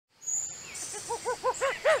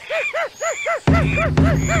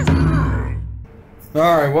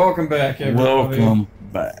Alright, welcome back, everybody. Welcome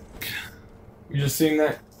back. You just seen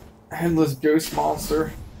that headless ghost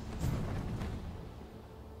monster?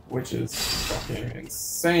 Which is fucking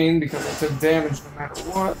insane because it took damage no matter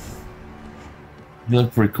what. You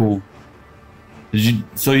look pretty cool.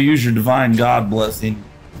 So you use your divine god blessing?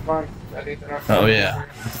 Oh yeah.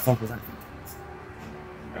 What the fuck was that?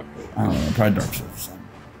 I don't know, probably Dark Souls or something.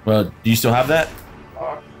 But do you still have that?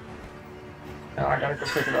 Now I gotta go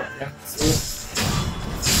pick it up again. See?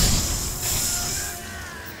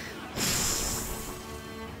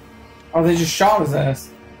 Oh, they just shot his ass.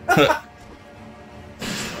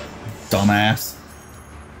 Dumbass.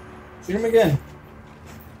 Shoot him again.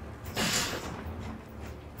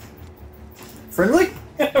 Friendly?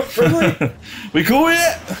 Friendly? We cool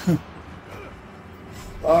yet?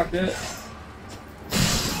 Fuck it.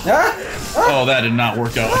 Ah! Ah! Oh, that did not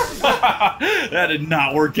work out. That did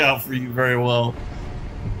not work out for you very well.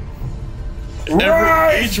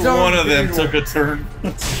 Each one of them took a turn.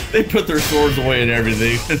 They put their swords away and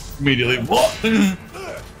everything. Immediately. What?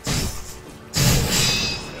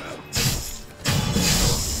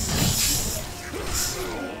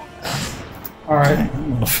 Alright.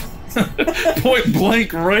 Point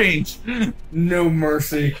blank range. No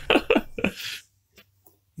mercy.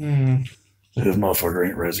 This motherfucker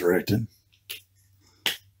ain't resurrected.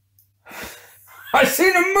 I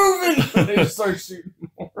seen him moving! They just start shooting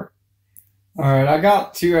more. Alright, I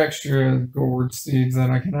got 2 extra gourd seeds that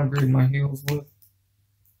I can upgrade my heals with.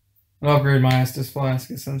 I'll upgrade my Estus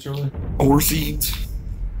Flask, essentially. Ore seeds?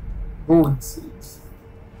 Gourd seeds.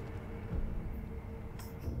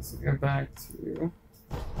 Let's go back to the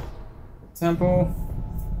temple.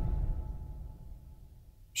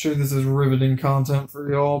 I'm sure this is riveting content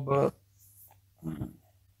for y'all, but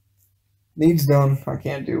needs done. I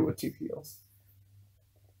can't do it with 2 heals.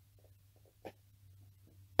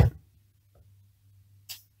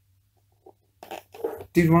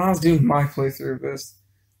 Dude, when I was doing my playthrough of this,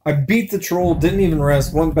 I beat the troll, didn't even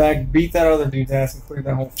rest, went back, beat that other dude's ass, and cleared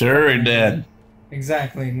that whole. Sure, he did.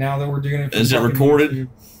 Exactly. Now that we're doing it. Is it recorded? YouTube.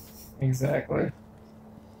 Exactly.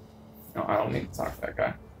 No, I don't need to talk to that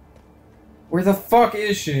guy. Where the fuck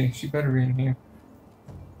is she? She better be in here.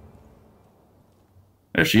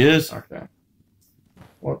 There she is. Okay.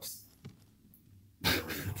 Whoops.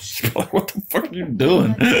 She's like, what the fuck are you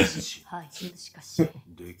doing? What are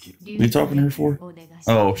you talking to her for?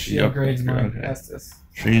 Oh, she upgrades my okay. Estus.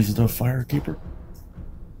 She's the firekeeper.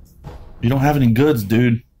 You don't have any goods,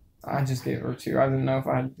 dude. I just gave her 2. I didn't know if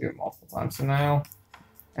I had to do it multiple times. So now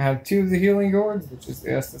I have 2 of the healing gourds, which is the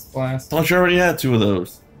Estus Blast. I thought you already had 2 of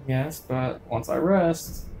those. Yes, but once I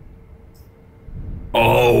rest.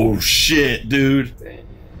 Oh shit, dude. Dang.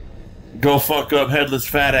 Go fuck up headless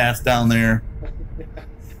fat ass down there.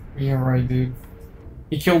 Yeah, right, dude.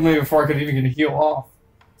 He killed me before I could even get a heal off.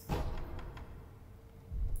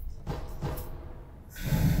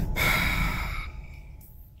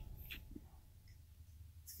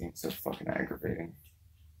 This game's so fucking aggravating.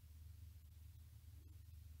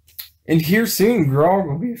 And here soon, Grog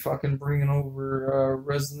will be fucking bringing over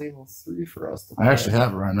Resident Evil 3 for us to play. I actually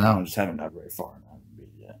have it right now. I just haven't got very far.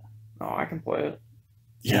 No, I can play it.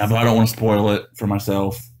 Yeah, but I don't want to spoil it for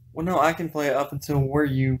myself. Well, no, I can play it up until where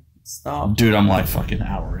you stop. Dude, I'm like fucking an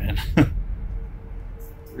hour in.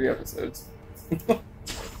 3 episodes.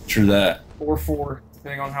 True that. Or 4,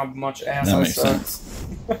 depending on how much ass That I makes suck. sense.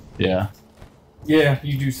 Yeah. Yeah,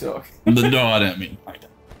 you do suck. No, I didn't mean like that.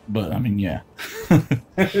 But I mean, yeah.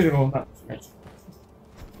 Well, not much.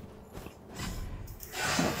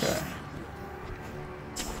 Okay.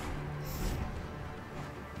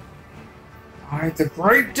 Alright, the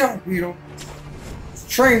great dung beetle is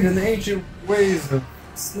trained in the ancient ways of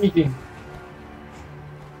sneaking.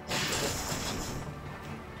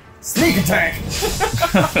 Sneak attack!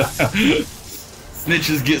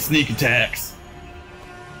 Snitches get sneak attacks.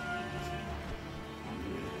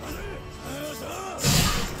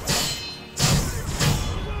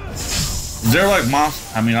 Is there like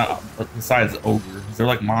monsters? I mean, besides ogre, is there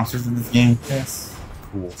like monsters in this game? Yes.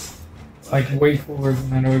 Cool. Like way cooler than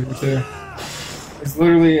that ogre too. It's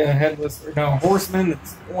literally a headless, or no, horseman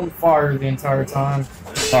that's on fire the entire time.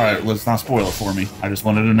 Alright, let's not spoil it for me. I just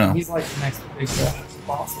wanted to know. He's like the next big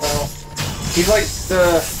boss battle. He's like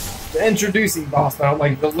the introducing boss battle,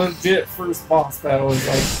 like the legit first boss battle is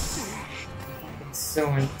like so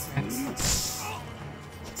intense.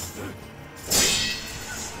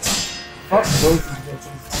 Fuck both these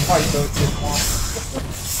bitches. Fight both at once.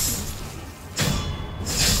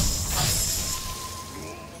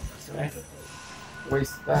 Okay.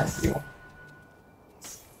 Wasted that heal.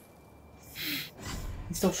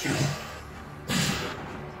 He's still shooting.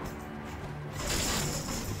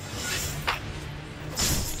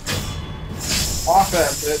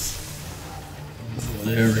 that bitch.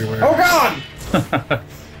 They're everywhere. Oh god!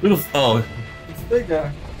 Oh. It's a big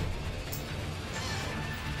guy.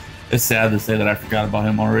 It's sad to say that I forgot about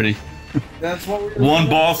him already. That's what we were One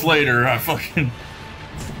doing. boss later, I fucking...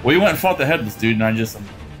 We went and fought the headless dude, and I just...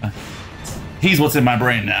 He's what's in my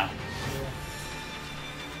brain now.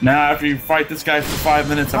 Now, after you fight this guy for 5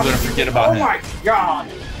 minutes, I'm gonna forget about him. Oh my god!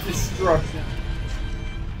 Destruction.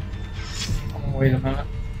 Oh, wait a minute.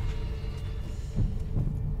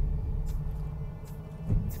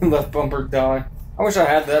 Left bumper die. I wish I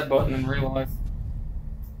had that button in real life.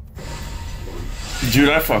 Dude,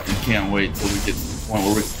 I fucking can't wait till we get to the point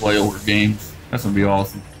where we can play older games. That's gonna be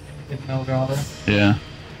awesome. Get no daughter. Yeah.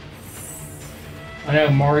 I know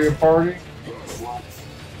Mario Party.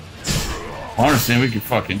 I understand we could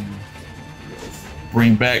fucking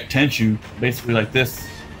bring back Tenchu, basically like this.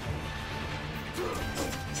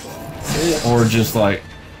 Yeah. Or just like,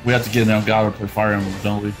 we have to get an Elgato to play Fire Emblem,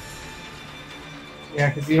 don't we?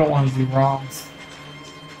 Yeah, because you don't want to do ROMs.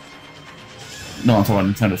 No, I'm talking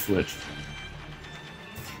about Nintendo Switch.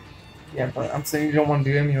 Yeah, but I'm saying you don't want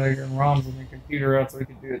to do emulator and ROMs on your computer out, so we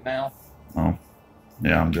can do it now. Oh.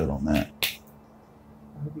 Yeah, I'm good on that.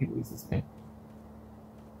 I hope he loses me.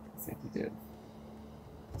 I think he did.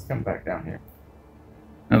 Let's come back down here.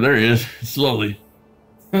 Now there he is, slowly.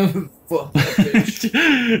 Fuck that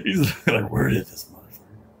bitch. He's like, where is this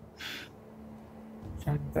motherfucker?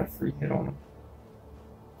 Trying to get that free hit on him.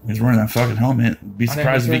 He's wearing that fucking helmet. Be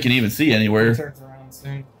surprised if he can even see anywhere. He turns around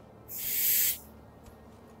soon.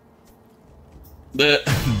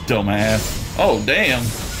 Dumbass. Oh, damn.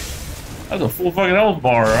 That's a full fucking health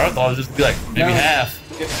bar. I thought it was just gonna be like maybe No, half.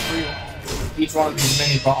 You get a free one. Each one of these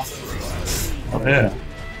mini bosses. Oh, yeah.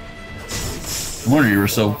 No wonder you were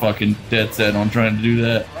so fucking dead set on trying to do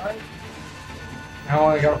that. Right? Now I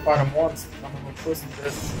only gotta fight him once. I'm gonna twist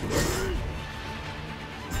this.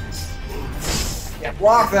 I can't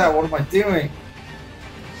block that. What am I doing?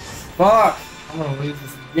 Fuck. I'm gonna lose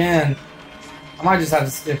this again. I might just have to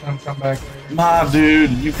skip him and come back later. Nah, dude,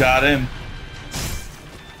 you got him.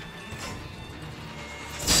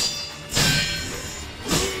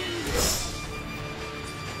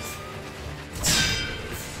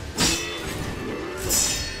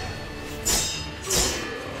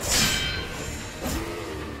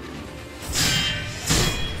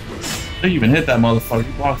 You even hit that motherfucker.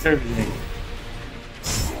 He blocks everything.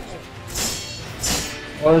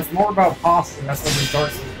 Well, it's more about posture. That's what the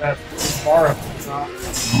dark is. That bar up is not.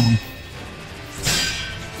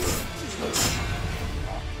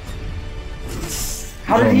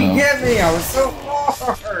 How did he get me? I was so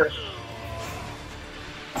far.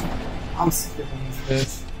 I'm skipping this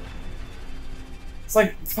bitch. It's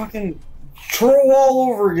like fucking troll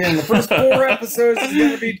all over again. The first 4 episodes is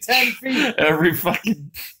gonna be 10 feet. Every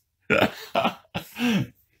fucking.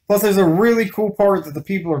 Plus, there's a really cool part that the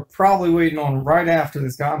people are probably waiting on right after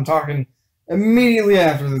this guy. I'm talking immediately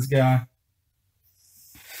after this guy.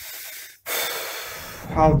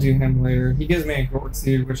 I'll do him later. He gives me a gourd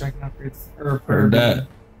seed, which I can upgrade. Heard that.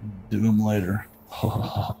 Do him later.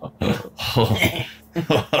 Are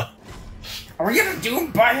we gonna do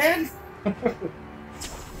him, butthead? I'm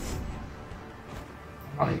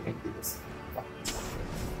not even gonna do this.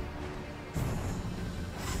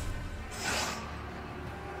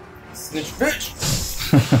 Snitch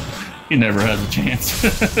bitch! He never has a chance.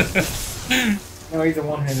 No, he's a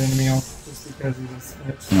one-hit enemy just because he's a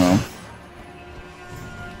snitch. No.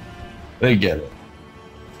 They get it.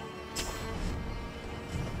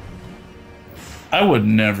 I would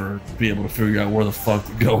never be able to figure out where the fuck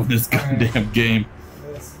to go in this goddamn game.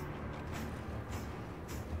 Yes.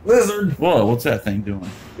 Lizard! Whoa, what's that thing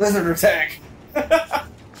doing? Lizard attack!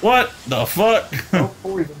 What the fuck? Oh,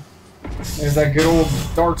 poison. There's that good old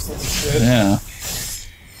Dark Souls shit. Yeah.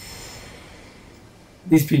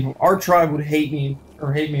 These people, our tribe would hate me,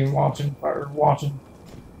 or hate me watching.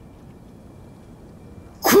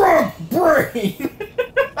 Crunk brain!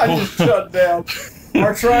 I just shut down.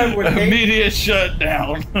 Our tribe would hate. Immediate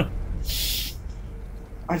shutdown.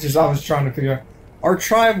 I was trying to figure out. Our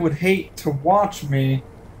tribe would hate to watch me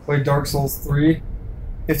play Dark Souls 3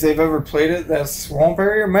 if they've ever played it. That swamp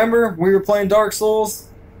area. Remember, we were playing Dark Souls.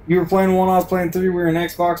 You were playing 1, I was playing 3. We were in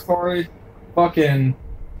Xbox party. Fucking.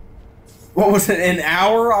 What was it? An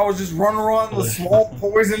hour? I was just running around the swamp,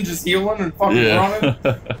 poison, just healing and fucking running.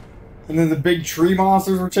 And then the big tree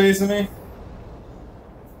monsters were chasing me.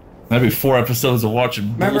 That'd be 4 episodes of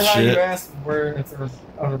watching Remember bullshit. how you asked where if there were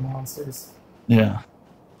other monsters? Yeah.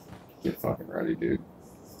 Get fucking ready, dude.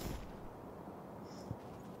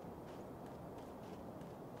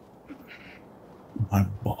 My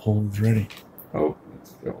butthole's ready. Oh,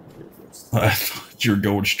 Let's go over here first. I thought you were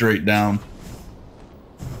going straight down.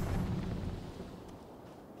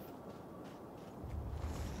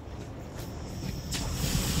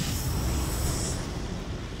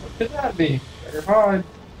 What could that be? Better hide.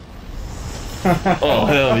 Oh,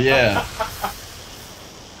 hell yeah.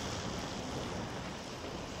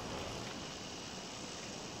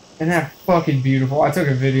 Isn't that fucking beautiful? I took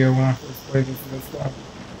a video when I first played this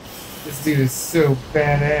stuff. This dude is so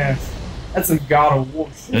badass. That's some God of War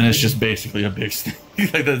shit. And it's just basically a big snake.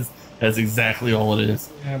 Like that's exactly all it is.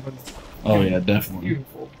 Yeah, but it's Oh yeah, definitely.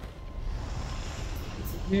 beautiful.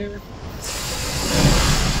 Is it here?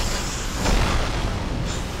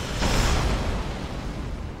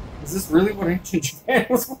 Is this really what ancient Japan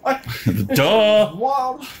was like? Duh!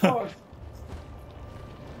 Wild as fuck.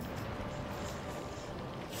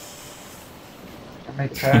 I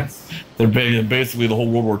make pass. They're basically the whole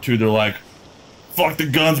World War II. They're like, fuck the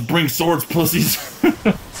guns, bring swords, pussies.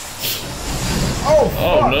 Oh,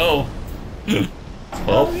 fuck. Oh no. How did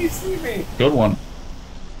Well, he see me? good one.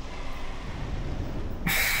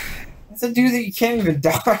 That's a dude that you can't even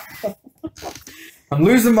die. I'm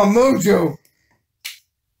losing my mojo.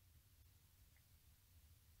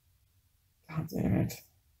 God damn it.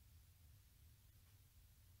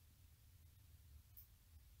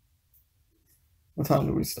 What time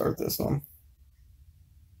do we start this one?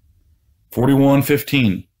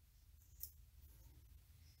 41:15.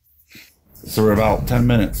 So we're about 10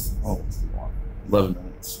 minutes. Oh, 11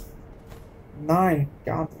 minutes. 9.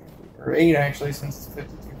 God damn it. Or 8 actually, since it's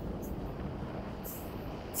 52.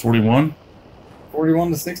 41?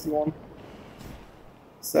 41 to 61.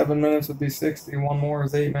 7 minutes would be 60. One more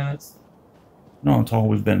is 8 minutes. No, until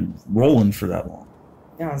we've been rolling for that long.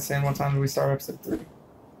 Yeah, I was saying, what time do we start episode 3?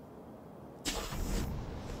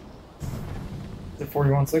 Is it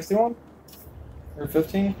 41:61? Or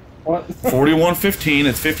 15? What? 41:15.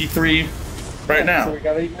 It's 53 right now. So we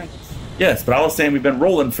got 8 minutes. Yes, but I was saying we've been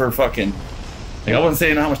rolling for fucking. Like, I wasn't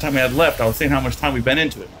saying how much time we had left. I was saying how much time we've been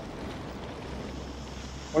into it.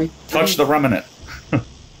 Wait, Touch the remnant.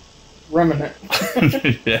 remnant.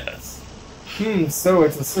 Yes. So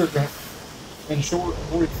it's a serpent. In short,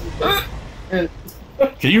 and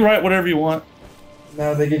Can you write whatever you want?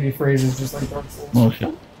 no, they give you phrases just like Dark Souls. Okay.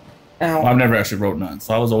 Ow. Well, I've never actually wrote none,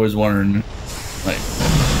 so I was always wondering, like,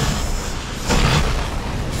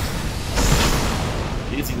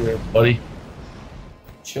 easy there, buddy.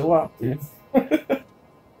 Chill out, dude.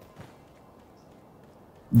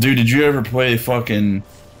 Dude, did you ever play fucking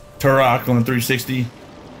Turok on the 360?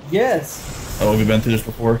 Yes. Oh, have you been through this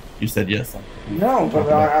before? You said yes. No, but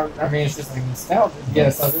I mean, it's just like nostalgia.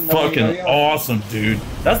 Yes, I didn't know Fucking anybody else. awesome, dude.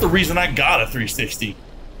 That's the reason I got a 360.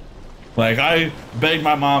 Like, I begged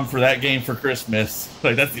my mom for that game for Christmas.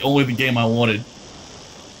 Like, that's the only game I wanted.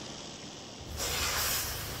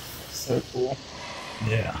 So cool.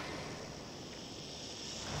 Yeah.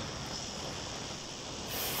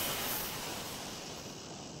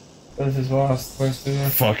 This is what I was supposed to do.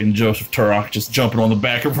 Fucking Joseph Turok just jumping on the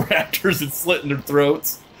back of raptors and slitting their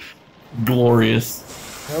throats. Glorious.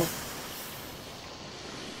 Nope.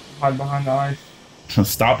 Hide behind the ice.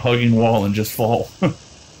 Stop hugging wall and just fall.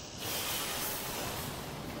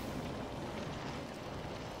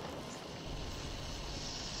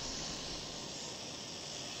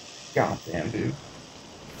 God damn, dude.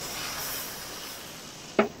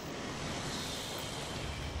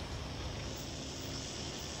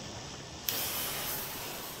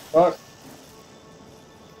 Fuck.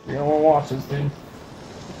 You don't want to watch this, dude.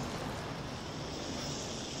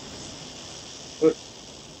 Look.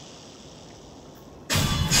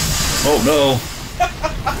 Oh no.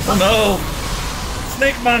 Oh no.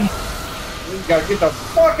 Snake man. You gotta get the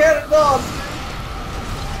fuck out of Dodge.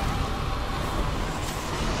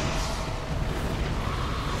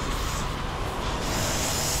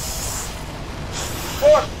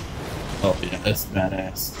 Fuck. Oh yeah, that's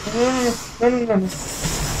badass. No.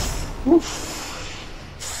 Woo.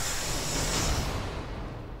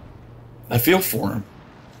 I feel for him.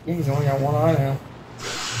 Yeah, he's only got one eye now.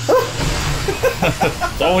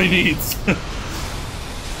 That's all he needs.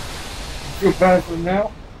 Feel bad for him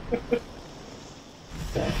now.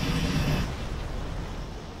 Okay.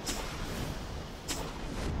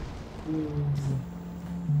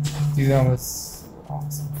 Dude, that was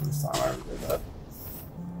awesome. First time I ever did that.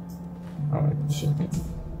 I like the shit.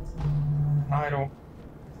 Idle.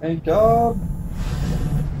 Thank God.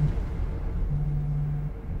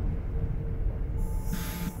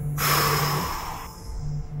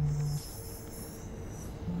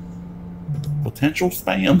 Potential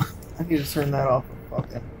spam. I need to turn that off and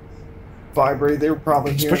fucking vibrate. They were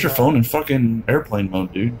probably Just hearing put your that. phone in fucking airplane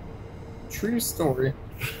mode, dude. True story.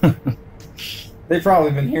 They've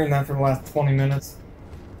probably been hearing that for the last 20 minutes.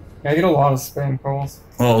 Yeah, I get a lot of spam calls.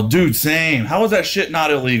 Oh, dude, same. How is that shit not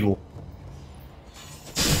illegal?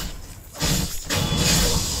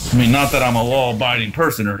 I mean, not that I'm a law-abiding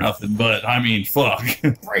person or nothing, but I mean, fuck.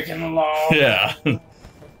 Breaking the law. Yeah.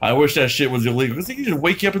 I wish that shit was illegal. Because they can just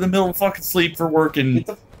wake you up in the middle of fucking sleep for work and... Get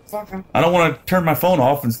the fuck out. I don't want to turn my phone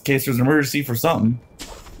off in case there's an emergency for something.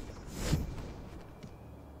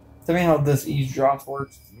 Tell me how this eavesdrop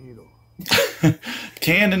works.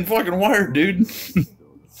 Canned and fucking wired, dude.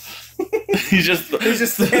 He's just throw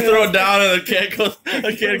it down and the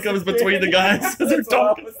can comes between the guys as they're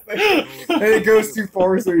talking. And it goes too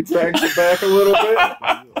far, so he drags it back a little bit.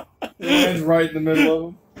 It lands right in the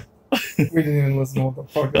middle of them. We didn't even listen to what the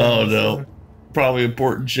fuck. Oh no, said. Probably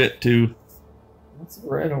important shit too. What's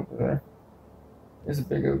red over there? There's a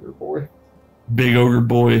big ogre boy. Big ogre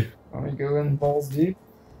boy. Want me to go in balls deep?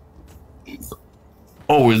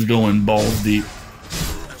 Always going balls deep.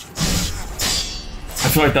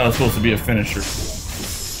 I feel like that was supposed to be a finisher,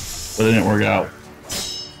 but it didn't work out.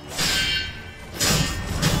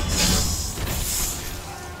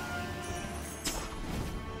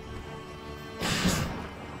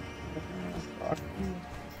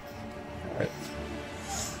 Alright.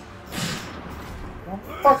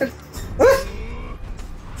 Fucking.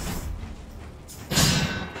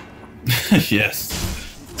 Yes.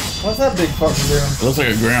 What's that big fucker doing? It looks like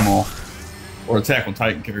a grandma or Attack on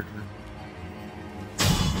Titan character.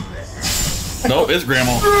 Nope, it's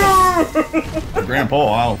grandma.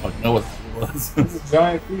 Grandpa, I don't fucking know what it was. It's a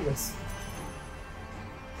giant fetus.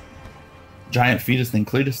 Giant fetus named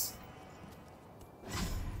Cletus.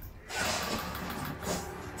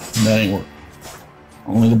 That ain't work.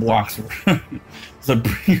 Only the blocks were. So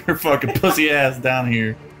bring your fucking pussy ass down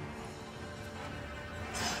here.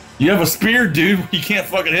 You have a spear, dude. You can't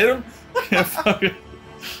fucking hit him.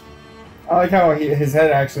 I like how his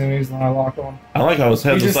head actually moves when I lock on. I like how his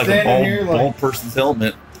head looks like a bald person's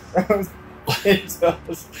helmet. It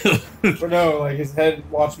does. But no, like his head,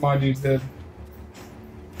 watch my dude's head.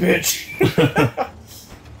 Bitch.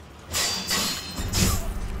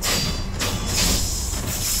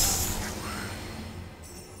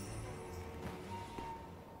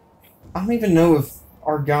 I don't even know if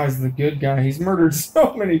our guy's the good guy. He's murdered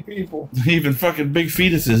so many people. Even fucking big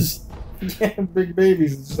fetuses. Yeah, big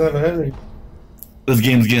babies that just have a headache. This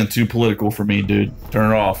game's getting too political for me, dude.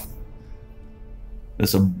 Turn it off.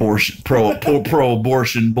 This abortion,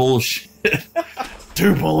 pro-abortion bullshit.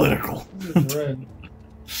 Too political. It's red.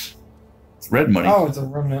 It's red money. Oh, it's a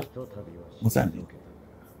remnant. What's that mean?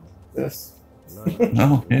 This.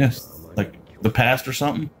 Oh, yes. Like the past or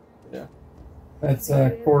something? Yeah. That's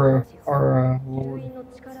Korra, our lord.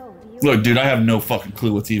 Look, dude, I have no fucking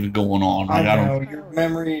clue what's even going on. Like, I know, your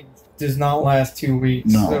memory does not last 2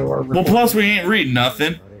 weeks. No. So well, plus we ain't reading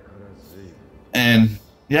nothing. And,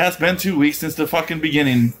 yeah, it's been 2 weeks since the fucking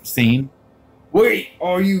beginning scene. Wait,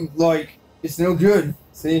 are you, like, it's no good.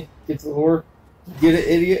 See? Get the lore. Get it,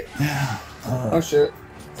 idiot? Yeah. Oh, shit.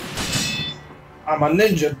 I'm a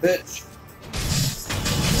ninja, bitch.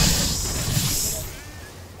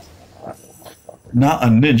 Not a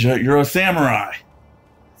ninja, you're a samurai.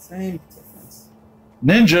 Same difference.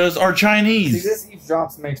 Ninjas are Chinese. See, this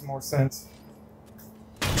eavesdrops makes more sense.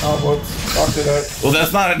 Oh, whoops. Fucked it up. Well,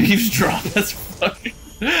 that's not an eavesdrop. That's fucking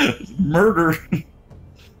murder.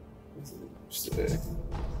 It's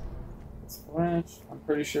Flash. I'm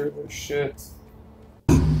pretty sure there's shit.